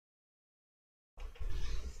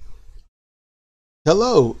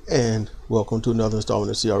Hello and welcome to another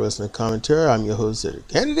installment of CR Wrestling Commentary. I'm your host, Cedric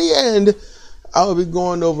Kennedy, and I'll be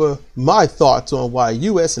going over my thoughts on why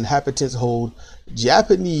U.S. inhabitants hold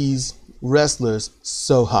Japanese wrestlers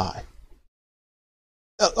so high.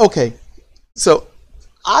 Okay, so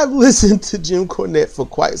I've listened to Jim Cornette for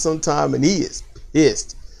quite some time, and he is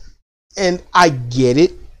pissed. And I get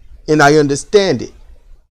it, and I understand it,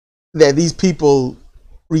 that these people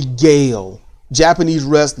regale Japanese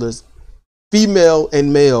wrestlers, female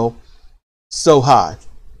and male, so high.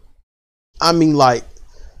 I mean, like,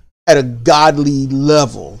 at a godly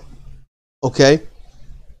level. Okay?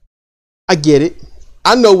 I get it.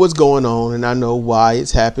 I know what's going on and I know why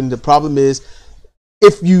it's happened. The problem is,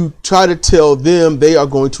 if you try to tell them, they are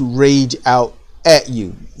going to rage out at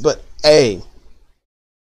you. But hey,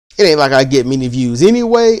 it ain't like I get many views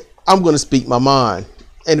anyway. I'm going to speak my mind.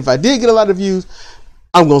 And if I did get a lot of views,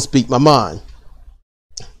 I'm going to speak my mind.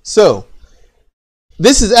 So,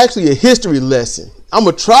 this is actually a history lesson. I'm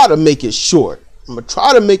going to try to make it short.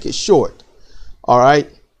 All right.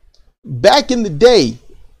 Back in the day,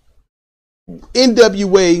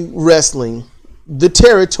 NWA wrestling, the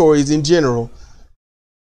territories in general,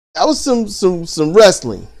 that was some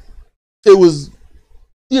wrestling. It was,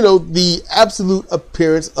 the absolute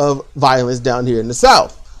appearance of violence down here in the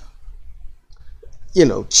South.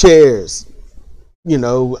 Chairs,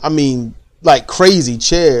 like crazy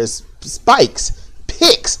chairs, spikes,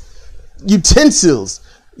 picks, utensils.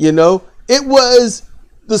 It was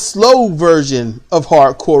the slow version of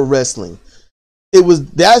hardcore wrestling.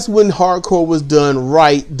 That's when hardcore was done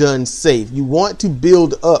right, done safe. You want to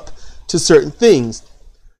build up to certain things.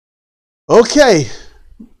 Okay,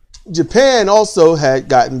 Japan also had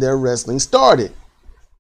gotten their wrestling started,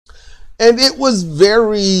 and it was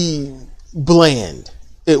very bland.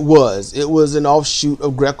 It was an offshoot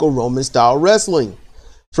of Greco-Roman style wrestling,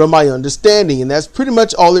 from my understanding, and that's pretty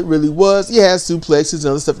much all it really was. It has suplexes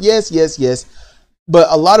and other stuff. Yes. But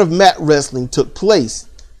a lot of mat wrestling took place.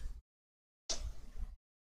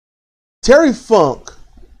 Terry Funk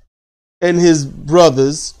and his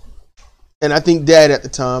brothers, and I think dad at the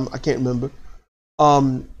time, I can't remember,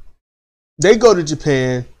 they go to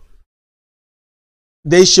Japan.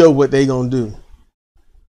 They show what they gonna do.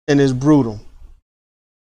 And it's brutal.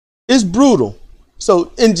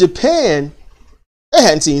 So in Japan, I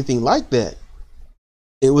hadn't seen anything like that.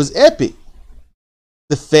 It was epic.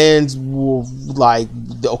 The fans were like,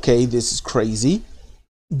 okay, this is crazy.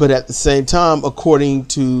 But at the same time, according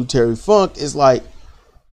to Terry Funk, it's like,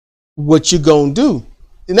 what you gonna do?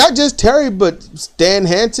 And not just Terry, but Stan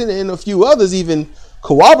Hansen and a few others even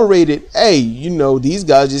corroborated, hey, these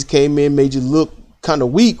guys just came in, made you look kind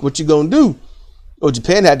of weak. What you gonna do? Well,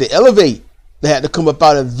 Japan had to elevate. They had to come up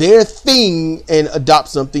out of their thing and adopt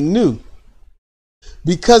something new.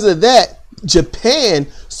 Because of that, Japan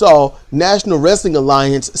saw National Wrestling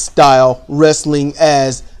Alliance style wrestling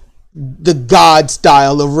as the God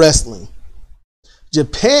style of wrestling.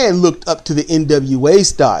 Japan looked up to the NWA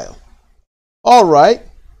style. All right.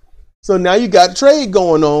 So now you got trade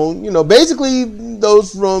going on. Basically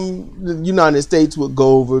those from the United States would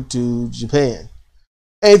go over to Japan.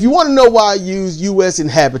 And if you want to know why I use U.S.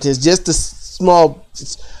 inhabitants,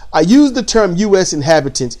 I use the term U.S.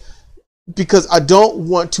 inhabitants because I don't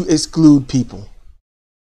want to exclude people.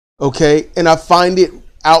 Okay? And I find it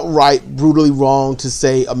outright brutally wrong to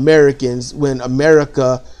say Americans when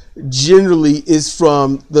America generally is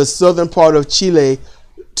from the southern part of Chile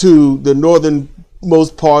to the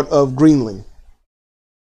northernmost part of Greenland.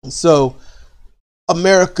 So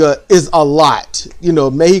America is a lot.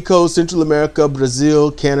 Mexico, Central America,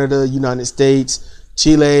 Brazil, Canada, United States,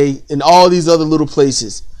 Chile, and all these other little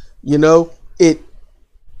places.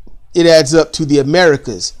 It adds up to the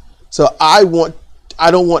Americas. So I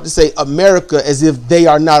don't want to say America as if they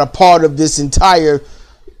are not a part of this entire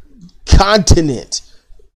continent.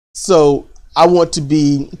 So I want to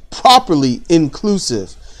be properly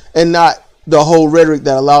inclusive and not the whole rhetoric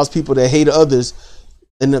that allows people to hate others.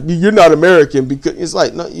 And you're not American because it's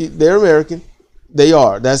like, no, they're American. They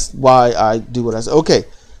are. That's why I do what I say. Okay.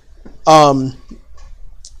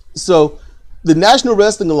 So the National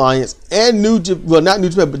Wrestling Alliance and not New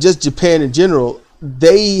Japan, but just Japan in general,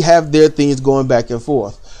 they have their things going back and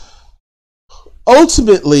forth.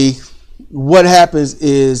 Ultimately, what happens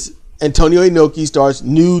is Antonio Inoki starts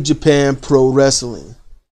New Japan Pro Wrestling.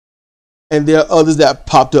 And there are others that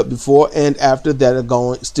popped up before and after that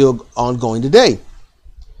are still ongoing today.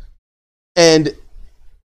 And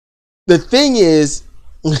the thing is,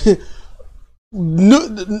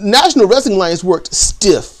 National Wrestling Alliance worked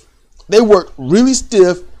stiff. They worked really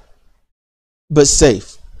stiff, but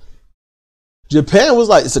safe. Japan was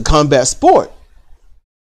like, it's a combat sport.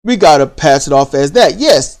 we got to pass it off as that.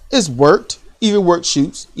 Yes, it's worked. Even work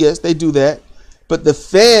shoots. Yes, they do that. But the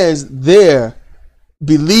fans there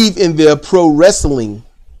believe in their pro wrestling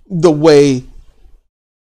the way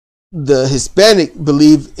the Hispanic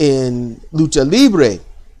believe in lucha libre.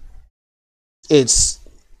 It's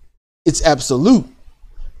absolute.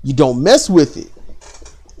 You don't mess with it.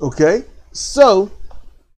 Okay? So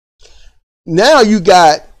now you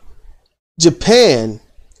got Japan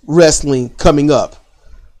wrestling coming up.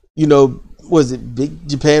 You know, was it Big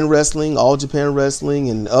Japan Wrestling, All Japan Wrestling,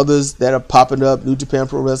 and others that are popping up, New Japan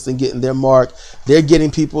Pro Wrestling getting their mark. They're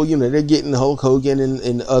getting people, you know, they're getting Hulk Hogan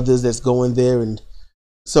and others that's going there. And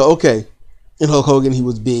so, okay, and Hulk Hogan, he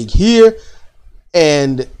was big here,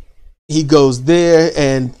 and he goes there,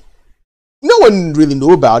 and no one really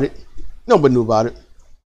knew about it. Nobody knew about it.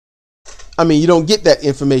 I mean, you don't get that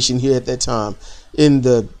information here at that time in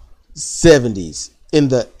the 70s, in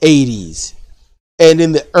the 80s, and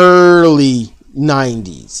in the early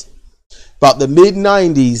 90s. About the mid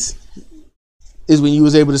 90s is when you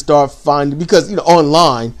was able to start finding, because, you know,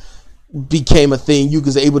 online became a thing. You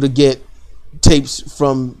was able to get tapes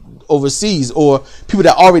from overseas, or people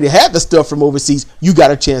that already had the stuff from overseas. You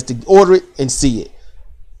got a chance to order it and see it.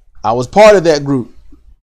 I was part of that group.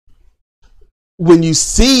 When you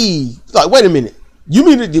see, like, wait a minute, you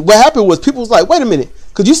mean what happened was people was like, wait a minute,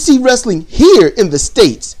 because you see wrestling here in the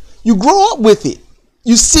States, you grow up with it,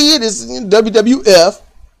 you see it as in WWF,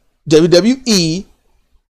 WWE,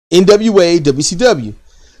 NWA, WCW.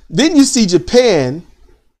 Then you see Japan,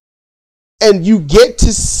 and you get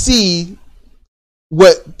to see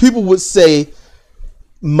what people would say,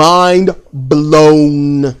 mind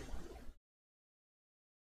blown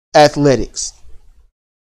athletics.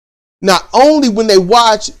 Not only when they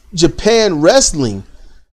watch Japan wrestling,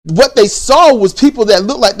 what they saw was people that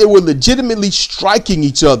looked like they were legitimately striking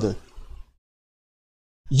each other.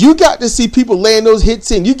 You got to see people laying those hits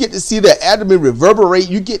in. You get to see their abdomen reverberate.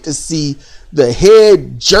 You get to see the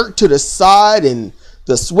head jerk to the side and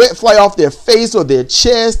the sweat fly off their face or their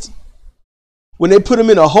chest. When they put them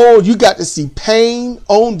in a hold, you got to see pain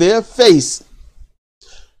on their face.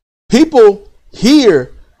 People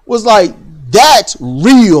here was like, that's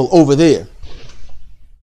real over there.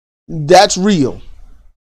 That's real.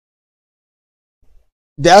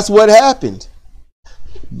 That's what happened.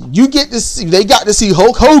 You get to see, they got to see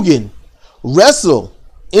Hulk Hogan wrestle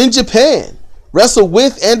in Japan, wrestle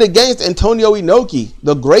with and against Antonio Inoki,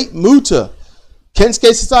 the Great Muta,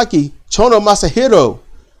 Kensuke Sasaki, Chono Masahiro.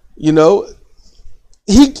 You know,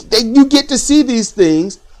 you get to see these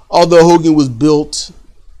things, although Hogan was built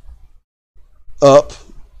up,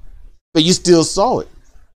 but you still saw it.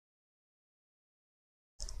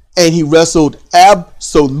 And he wrestled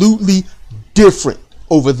absolutely different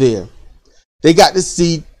over there. They got to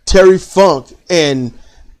see Terry Funk and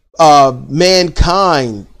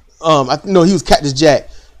Mankind. I know he was Cactus Jack,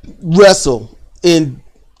 wrestle in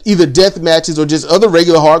either death matches or just other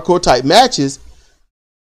regular hardcore type matches.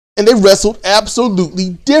 And they wrestled absolutely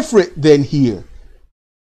different than here.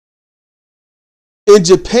 In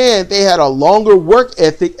Japan, they had a longer work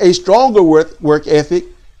ethic, a stronger work ethic,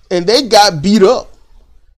 and they got beat up.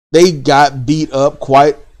 They got beat up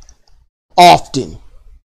quite often.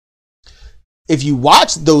 If you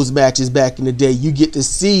watch those matches back in the day, you get to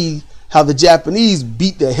see how the Japanese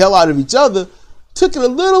beat the hell out of each other, took it a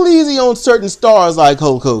little easy on certain stars like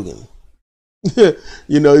Hulk Hogan.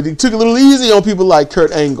 You know, they took it a little easy on people like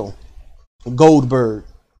Kurt Angle, Goldberg,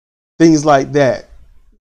 things like that.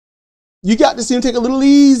 You got to see them take a little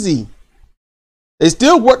easy. They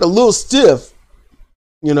still worked a little stiff,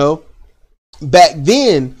 you know. Back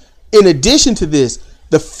then, in addition to this,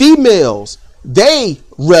 the females, they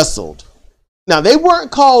wrestled. Now, they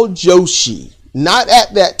weren't called Joshi, not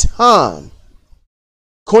at that time.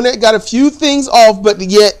 Cornette got a few things off, but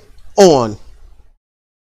yet on.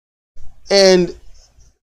 And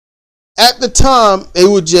at the time, they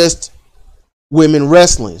were just women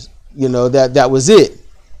wrestling. You know, that was it.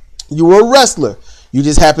 You were a wrestler. You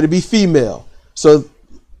just happened to be female. So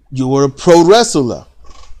you were a pro wrestler.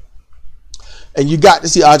 And you got to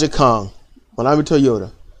see Aja Kong, Manami Toyota,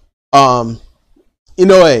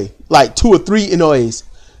 Inoue, like 2 or 3 Inoues.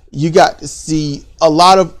 You got to see a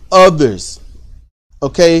lot of others.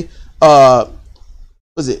 Okay?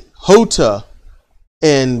 Was it Hota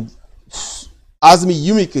and Azumi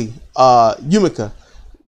Yumika.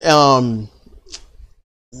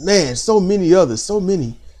 Man, so many others, so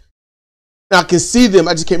many. Now, I can see them,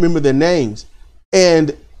 I just can't remember their names.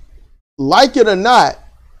 And like it or not,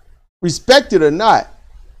 respect it or not,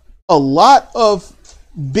 a lot of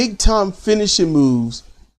big time finishing moves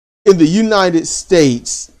in the United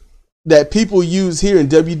States that people use here in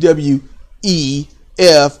WWE,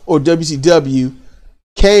 or WCW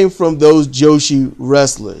came from those Joshi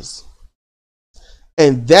wrestlers.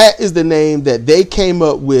 And that is the name that they came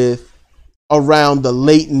up with around the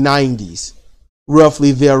late 90s,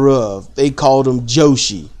 roughly thereof. They called them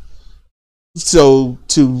Joshi. So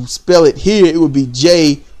to spell it here, it would be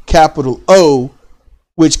J capital O,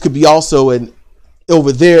 which could be also an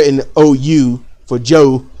over there in the OU for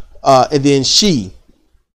Joe, and then she.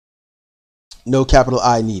 No capital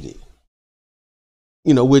I needed.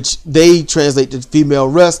 You know, which they translate to female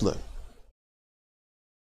wrestler.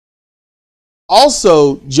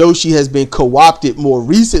 Also, Joshi has been co-opted more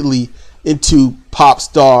recently into pop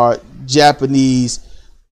star Japanese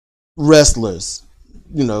wrestlers.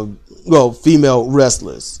 You know, well, female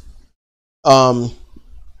wrestlers. You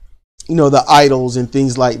know, the idols and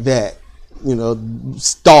things like that. You know,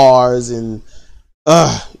 stars and,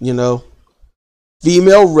 you know,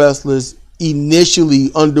 female wrestlers initially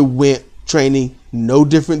underwent training no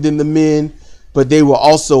different than the men, but they were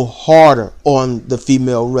also harder on the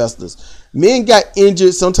female wrestlers. Men got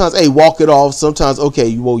injured sometimes. Hey, walk it off. Sometimes,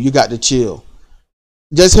 okay, well, you got to chill.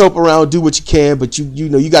 Just help around, do what you can, but you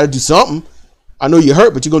know you got to do something. I know you're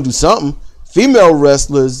hurt, but you're gonna do something. Female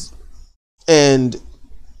wrestlers and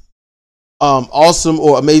Awesome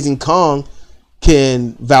or Amazing Kong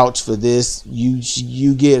can vouch for this.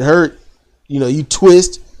 You get hurt, you know, you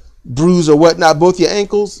twist, bruise or whatnot, both your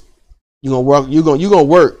ankles. You're gonna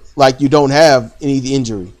work like you don't have any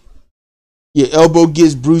injury. Your elbow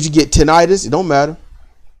gets bruised, you get tinnitus. It don't matter.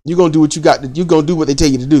 You're gonna do what you got. You're gonna do what they tell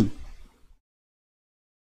you to do.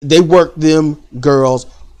 They work them girls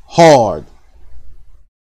hard.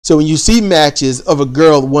 So when you see matches of a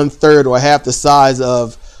girl 1/3 or half the size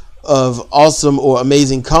of Awesome or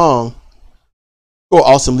Amazing Kong, or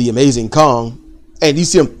Awesomely Amazing Kong, and you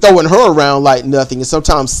see them throwing her around like nothing and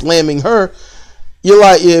sometimes slamming her, you're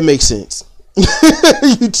like, yeah, it makes sense.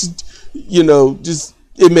 You know, just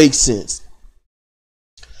it makes sense.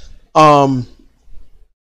 When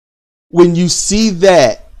you see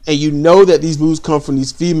that and you know that these moves come from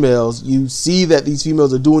these females, you see that these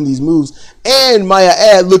females are doing these moves, and might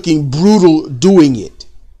I add, looking brutal doing it.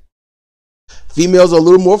 Females are a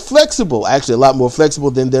little more flexible, actually a lot more flexible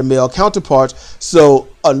than their male counterparts. So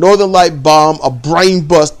a Northern Light bomb, a brain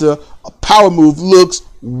buster, a power move looks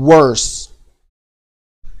worse.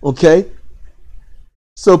 Okay?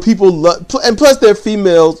 So people love, and plus they're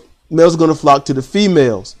females, males are going to flock to the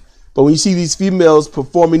females. But when you see these females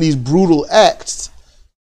performing these brutal acts,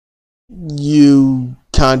 you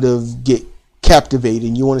kind of get captivated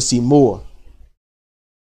and you want to see more.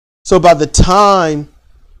 So by the time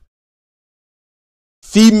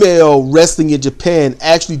female wrestling in Japan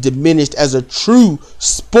actually diminished as a true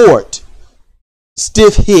sport,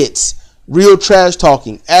 stiff hits, real trash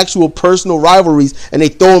talking, actual personal rivalries, and they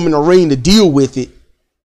throw them in the ring to deal with it,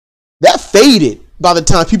 that faded by the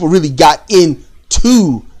time people really got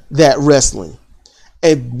into that wrestling.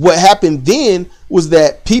 And what happened then was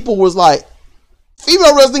that people was like,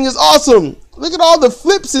 female wrestling is awesome. Look at all the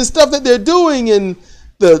flips and stuff that they're doing. And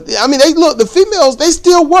the females, they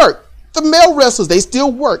still work. The male wrestlers, they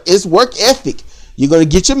still work. It's work ethic. You're going to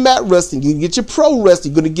get your mat wrestling. You can get your pro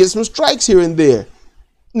wrestling. You're going to get some strikes here and there.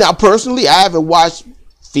 Now, personally, I haven't watched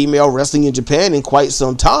female wrestling in Japan in quite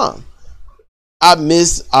some time. I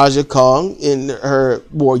miss Aja Kong in her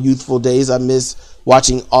more youthful days. I miss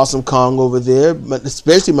watching Awesome Kong over there, but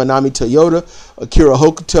especially Manami Toyota, Akira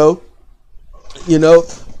Hokuto, you know,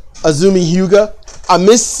 Azumi Hyuga. I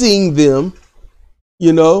miss seeing them,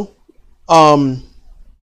 you know, a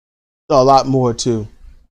lot more too.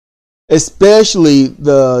 Especially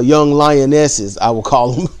the young lionesses, I will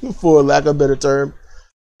call them, for lack of a better term.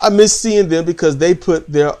 I miss seeing them because they put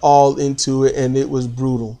their all into it and it was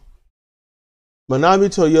brutal. Manami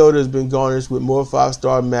Toyota has been garnished with more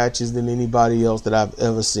 5-star matches than anybody else that I've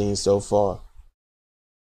ever seen so far.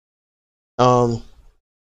 So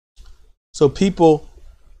people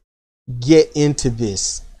get into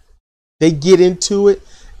this. They get into it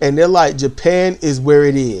and they're like, Japan is where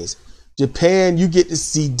it is. Japan, you get to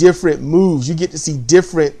see different moves. You get to see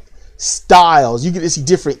different styles. You get to see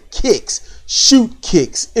different kicks, shoot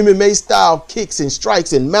kicks, MMA style kicks and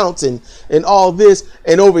strikes and mounts and all this.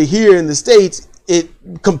 And over here in the States, it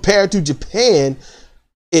compared to Japan,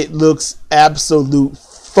 it looks absolute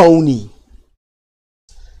phony.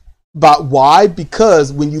 But why?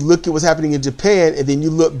 Because when you look at what's happening in Japan and then you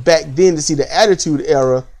look back then to see the Attitude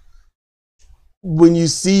Era, when you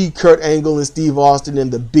see Kurt Angle and Steve Austin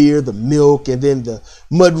and the beer, the milk, and then the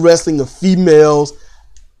mud wrestling of females,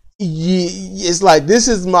 it's like, this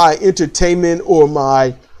is my entertainment or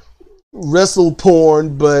my wrestle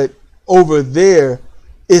porn, but over there,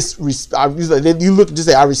 it's you look just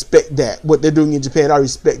say, I respect that. What they're doing in Japan, I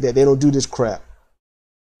respect that. They don't do this crap.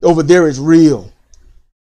 Over there, it's real.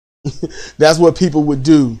 That's what people would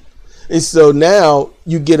do. And so now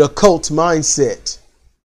you get a cult mindset.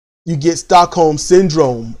 You get Stockholm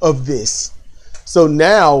syndrome of this. So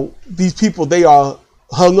now these people, they are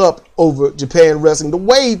hung up over Japan wrestling the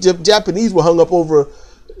way Japanese were hung up over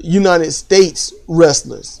United States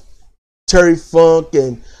wrestlers. Terry Funk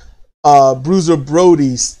and Bruiser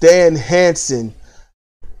Brody, Stan Hansen,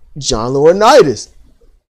 John Laurinaitis,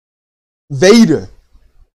 Vader,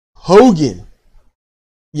 Hogan.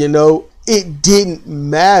 You know, it didn't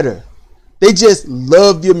matter. They just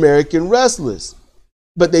loved the American wrestlers,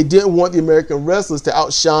 but they didn't want the American wrestlers to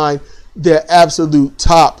outshine their absolute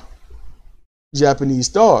top Japanese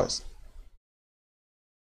stars.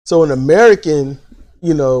 So an American,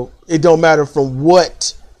 you know, it don't matter from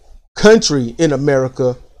what country in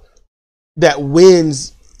America that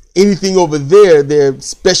wins anything over there, their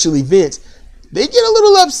special events, they get a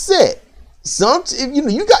little upset.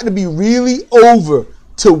 You got to be really over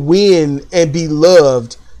to win and be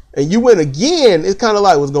loved, and you win again, it's kind of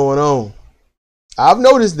like, what's going on? I've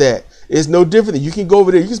noticed that it's no different. You can go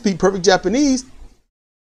over there, you can speak perfect Japanese,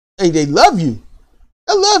 and they love you.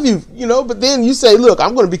 I love you, you know, but then you say, look,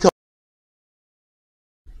 I'm going to become.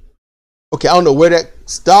 Okay, I don't know where that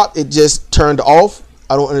stopped. It just turned off.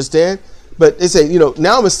 I don't understand. But they say, you know,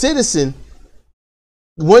 now I'm a citizen.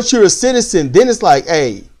 Once you're a citizen, then it's like,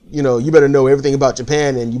 hey, you know, you better know everything about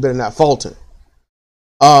Japan and you better not falter.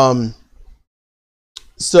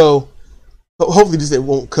 So hopefully this it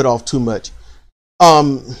won't cut off too much.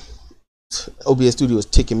 OBS Studio is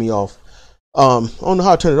ticking me off. I don't know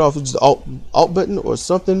how to turn it off. It's just the alt button or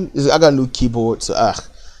something. I got a new keyboard, so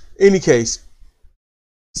any case.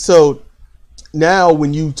 So now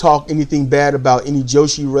when you talk anything bad about any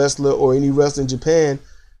Joshi wrestler or any wrestler in Japan,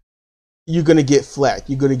 you're gonna get flack.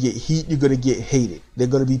 You're gonna get heat. You're gonna get hated. They're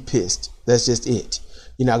gonna be pissed. That's just it.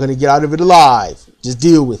 You're not gonna get out of it alive. Just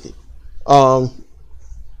deal with it.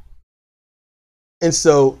 And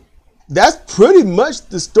so that's pretty much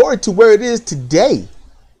the story to where it is today,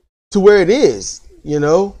 to where it is, you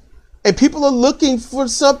know. And people are looking for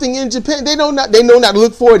something in Japan. They know not to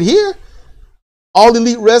look for it here. All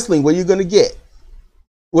Elite Wrestling, what are you going to get?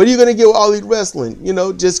 What are you going to get with All Elite Wrestling? You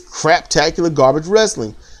know, just craptacular garbage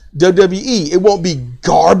wrestling. WWE, it won't be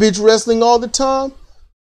garbage wrestling all the time,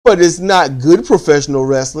 but it's not good professional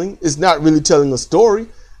wrestling. It's not really telling a story.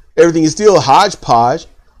 Everything is still hodgepodge.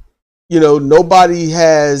 You know, nobody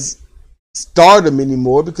has stardom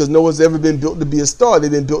anymore because no one's ever been built to be a star.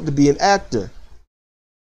 They've been built to be an actor.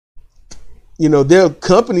 You know, there are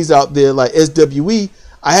companies out there like SWE.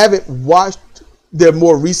 I haven't watched their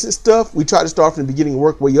more recent stuff. We try to start from the beginning and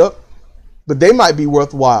work way up, but they might be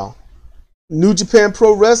worthwhile. New Japan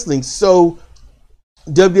Pro Wrestling, so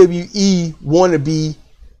WWE wannabe,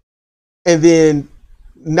 and then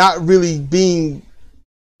not really being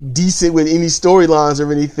decent with any storylines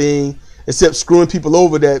or anything, except screwing people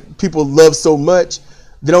over that people love so much.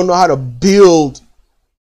 They don't know how to build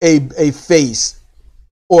a face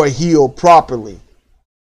or a heel properly.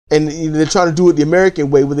 And they're trying to do it the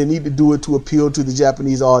American way, but they need to do it to appeal to the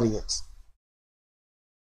Japanese audience.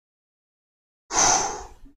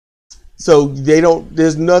 So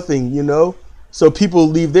there's nothing, you know. So people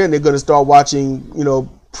leave there and they're going to start watching, you know,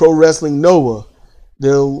 Pro Wrestling Noah.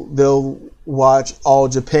 They'll watch All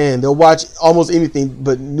Japan. They'll watch almost anything,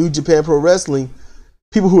 but New Japan Pro Wrestling.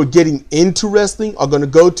 People who are getting into wrestling are going to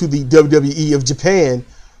go to the WWE of Japan,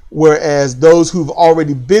 whereas those who've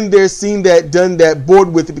already been there, seen that, done that,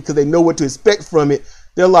 bored with it because they know what to expect from it,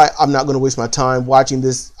 they're like, I'm not going to waste my time watching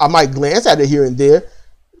this. I might glance at it here and there,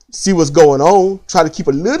 see what's going on, try to keep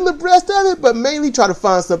a little abreast of it, but mainly try to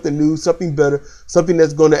find something new, something better, something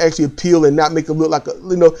that's going to actually appeal and not make it look like a,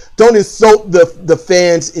 you know, don't insult the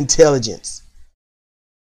fans' intelligence.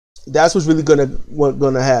 That's what's really going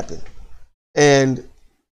to happen. And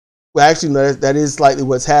well, actually, no, that is slightly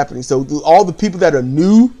what's happening. So all the people that are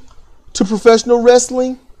new to professional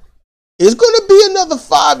wrestling, it's going to be another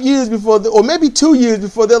 5 years before, or maybe 2 years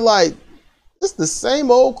before they're like, it's the same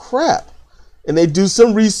old crap. And they do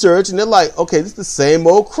some research and they're like, okay, this is the same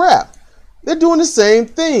old crap. They're doing the same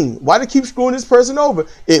thing. Why do they keep screwing this person over?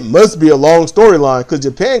 It must be a long storyline, because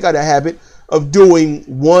Japan got a habit of doing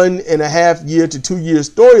 1.5 year to 2 year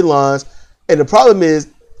storylines. And the problem is,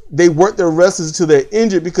 they work their wrestlers until they're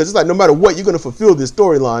injured, because it's like, no matter what, you're going to fulfill this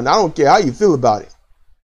storyline. I don't care how you feel about it.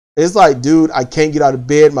 It's like, dude, I can't get out of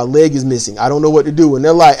bed. My leg is missing. I don't know what to do. And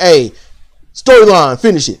they're like, hey, storyline,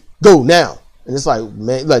 finish it. Go now. And it's like,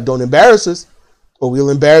 man, like, don't embarrass us or we'll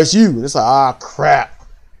embarrass you. And it's like, ah, crap.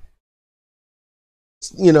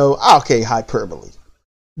 You know, okay, hyperbole,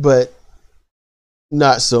 but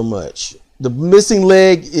not so much. The missing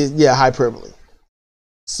leg is, yeah, hyperbole.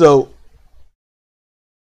 So,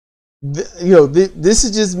 you know, this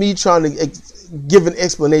is just me trying to give an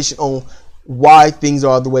explanation on why things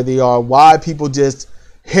are the way they are, why people just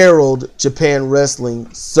herald Japan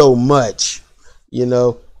wrestling so much, you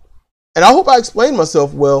know. And I hope I explained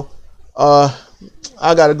myself well. I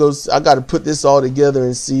gotta put this all together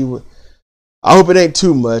and see what. I hope it ain't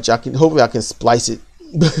too much. Hopefully I can splice it,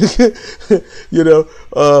 you know.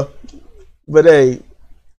 But hey,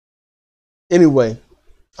 anyway,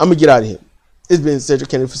 I'm gonna get out of here. It's been Cedric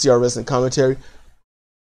Kennedy for CR Wrestling Commentary.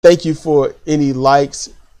 Thank you for any likes,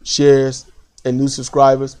 shares, and new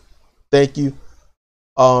subscribers. Thank you.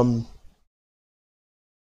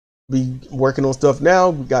 Be working on stuff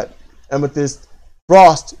now. We got Amethyst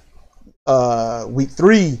Frost week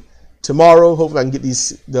 3 tomorrow. Hopefully I can get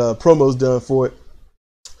the promos done for it.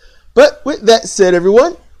 But with that said,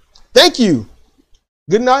 everyone, thank you.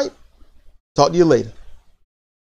 Good night. Talk to you later.